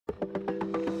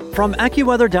From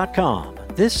AccuWeather.com,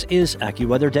 this is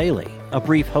AccuWeather Daily, a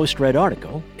brief host-read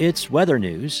article. It's weather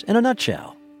news in a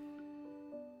nutshell.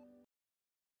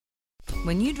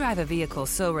 When you drive a vehicle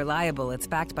so reliable it's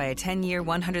backed by a 10-year,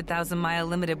 100,000-mile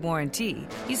limited warranty,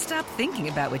 you stop thinking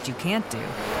about what you can't do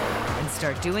and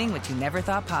start doing what you never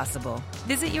thought possible.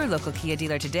 Visit your local Kia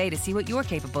dealer today to see what you're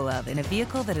capable of in a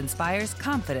vehicle that inspires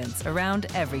confidence around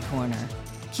every corner.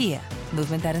 Kia,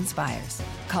 movement that inspires.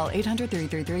 Call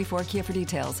 800-333-4KIA for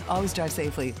details. Always drive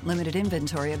safely. Limited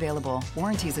inventory available.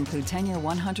 Warranties include 10-year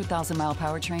 100,000-mile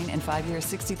powertrain and 5-year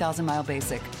 60,000-mile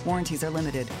basic. Warranties are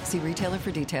limited. See retailer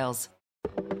for details.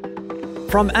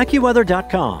 From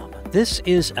AccuWeather.com, this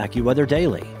is AccuWeather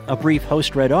Daily, a brief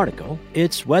host-read article.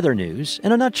 It's weather news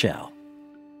in a nutshell.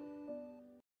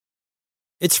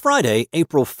 It's Friday,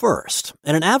 April 1st,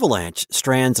 and an avalanche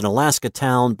strands an Alaska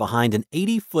town behind an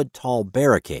 80-foot-tall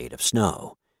barricade of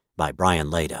snow. By Brian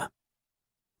Leda.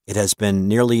 It has been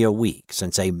nearly a week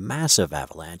since a massive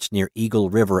avalanche near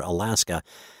Eagle River, Alaska,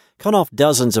 cut off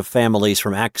dozens of families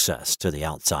from access to the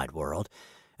outside world,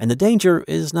 and the danger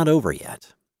is not over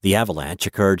yet. The avalanche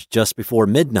occurred just before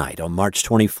midnight on March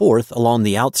 24th along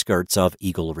the outskirts of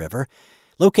Eagle River,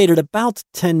 located about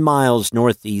 10 miles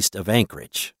northeast of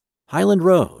Anchorage. Highland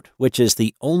Road, which is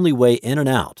the only way in and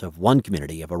out of one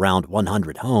community of around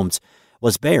 100 homes,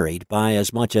 was buried by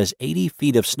as much as 80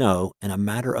 feet of snow in a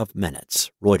matter of minutes,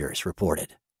 Reuters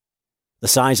reported. The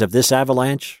size of this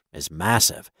avalanche is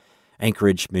massive,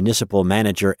 Anchorage Municipal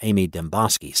Manager Amy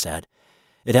Demboski said.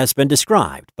 It has been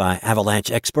described by avalanche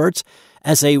experts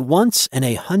as a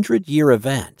once-in-a-100-year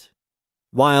event.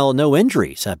 While no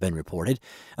injuries have been reported,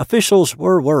 officials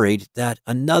were worried that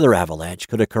another avalanche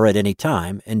could occur at any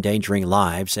time, endangering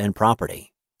lives and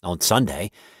property. On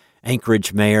Sunday,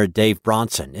 Anchorage Mayor Dave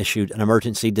Bronson issued an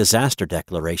emergency disaster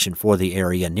declaration for the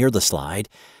area near the slide,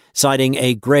 citing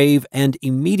a grave and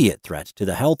immediate threat to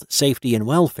the health, safety, and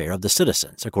welfare of the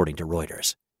citizens, according to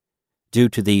Reuters. Due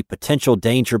to the potential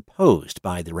danger posed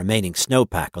by the remaining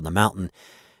snowpack on the mountain,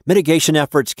 mitigation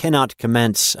efforts cannot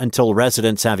commence until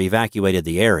residents have evacuated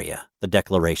the area, the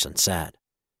declaration said.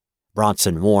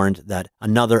 Bronson warned that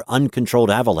another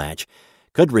uncontrolled avalanche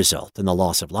could result in the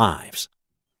loss of lives.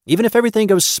 Even if everything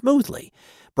goes smoothly,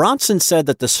 Bronson said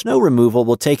that the snow removal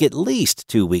will take at least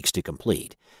 2 weeks to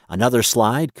complete. Another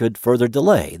slide could further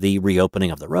delay the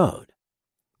reopening of the road.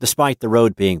 Despite the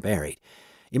road being buried,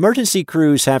 emergency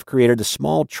crews have created a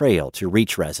small trail to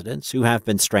reach residents who have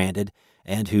been stranded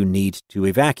and who need to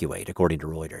evacuate, according to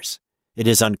Reuters. It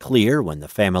is unclear when the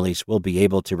families will be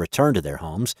able to return to their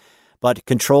homes, but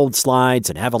controlled slides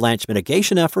and avalanche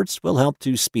mitigation efforts will help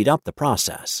to speed up the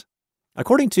process.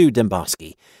 According to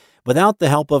Demboski, without the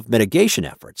help of mitigation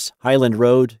efforts, Highland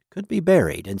Road could be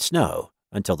buried in snow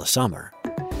until the summer.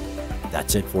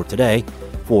 That's it for today.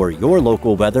 For your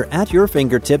local weather at your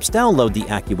fingertips, download the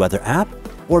AccuWeather app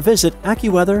or visit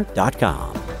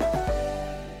AccuWeather.com.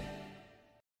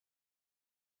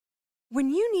 When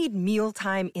you need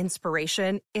mealtime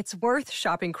inspiration, it's worth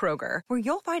shopping Kroger, where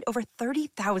you'll find over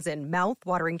 30,000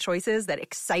 mouth-watering choices that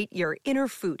excite your inner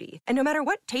foodie. And no matter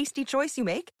what tasty choice you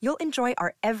make, you'll enjoy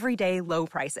our everyday low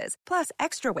prices, plus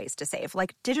extra ways to save,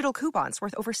 like digital coupons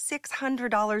worth over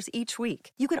 $600 each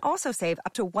week. You can also save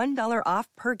up to $1 off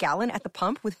per gallon at the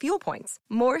pump with fuel points.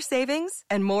 More savings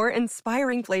and more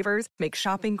inspiring flavors make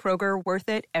shopping Kroger worth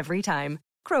it every time.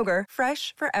 Kroger,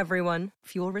 fresh for everyone.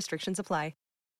 Fuel restrictions apply.